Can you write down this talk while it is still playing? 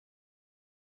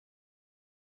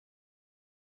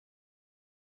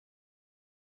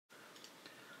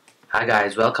Hi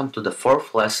guys, welcome to the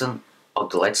fourth lesson of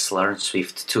the Let's Learn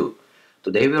Swift 2.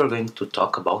 Today we are going to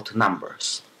talk about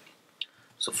numbers.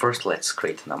 So first let's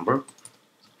create a number.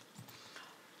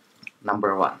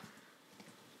 Number 1.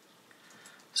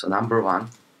 So number 1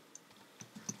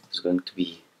 is going to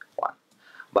be 1.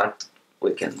 But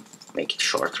we can make it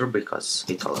shorter because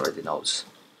it already knows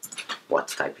what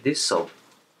type it is. So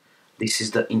this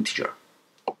is the integer.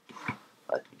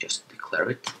 Let me just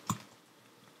declare it.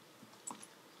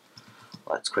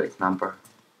 Let's create number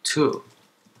 2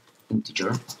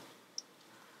 integer.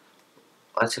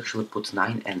 Let's actually put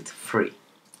 9 and 3.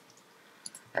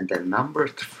 And then number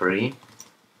 3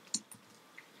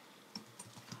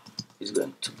 is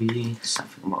going to be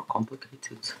something more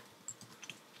complicated.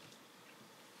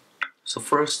 So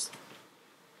first,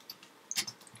 you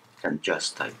can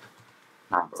just type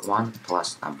number 1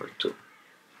 plus number 2.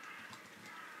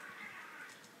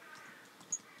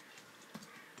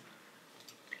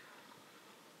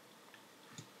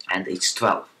 And it's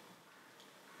 12.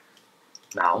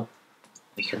 Now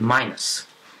we can minus.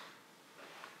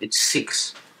 It's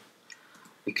 6.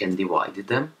 We can divide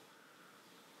them.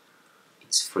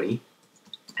 It's 3.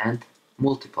 And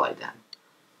multiply them.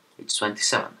 It's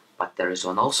 27. But there is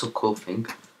one also cool thing.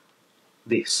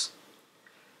 This.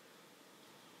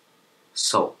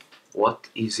 So what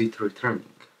is it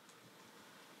returning?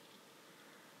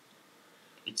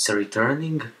 It's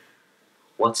returning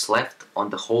what's left on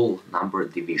the whole number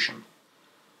division.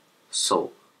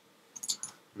 So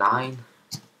 9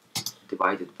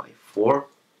 divided by 4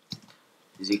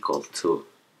 is equal to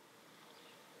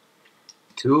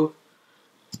 2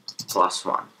 plus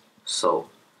 1. So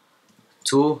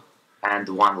 2 and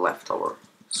 1 left over.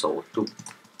 So 2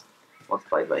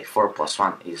 multiplied by 4 plus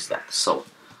 1 is that. So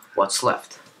what's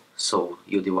left? So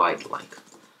you divide like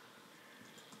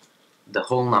the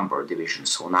whole number division.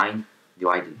 So 9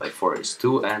 divided by 4 is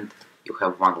 2 and you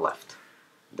have 1 left.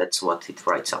 That's what it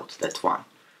writes out, that 1.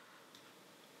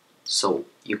 So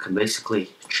you can basically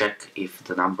check if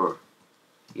the number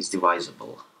is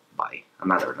divisible by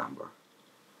another number.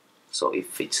 So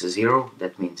if it's 0,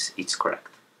 that means it's correct.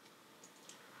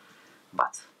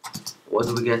 But what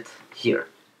do we get here?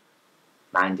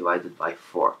 9 divided by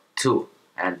 4, 2,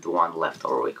 and 1 left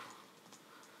over.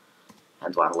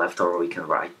 And 1 left over we can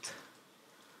write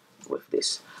with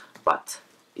this. But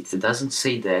it doesn't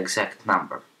say the exact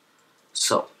number.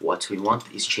 So what we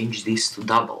want is change this to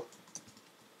double.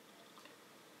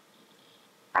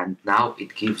 And now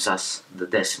it gives us the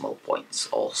decimal points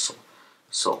also.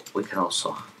 So we can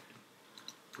also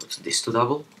put this to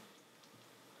double.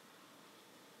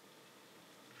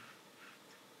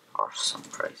 Or some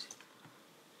crazy.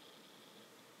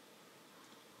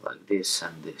 Like this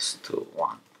and this to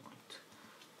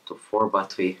 1.24,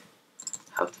 but we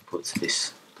have to put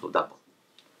this to double.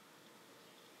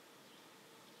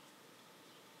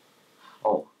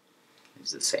 Oh,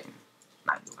 it's the same.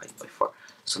 9 divided by 4.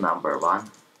 So number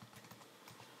 1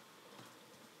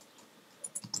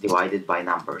 divided by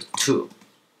number 2.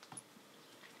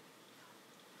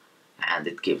 And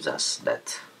it gives us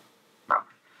that number.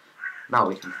 Now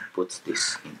we can put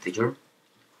this integer.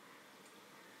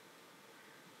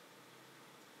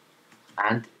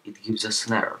 And it gives us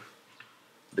an error.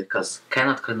 Because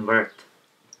cannot convert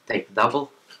take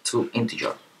double to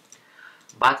integer.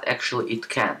 But actually it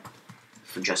can.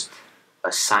 If you just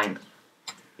assign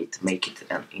it, make it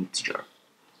an integer.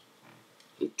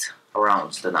 It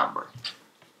rounds the number.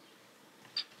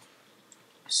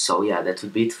 So yeah, that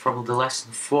would be it from the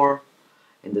lesson 4.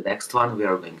 In the next one we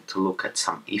are going to look at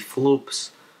some if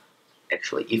loops,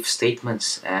 actually if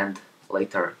statements, and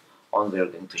later on we are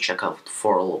going to check out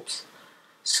for loops.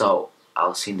 So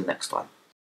I'll see you in the next one.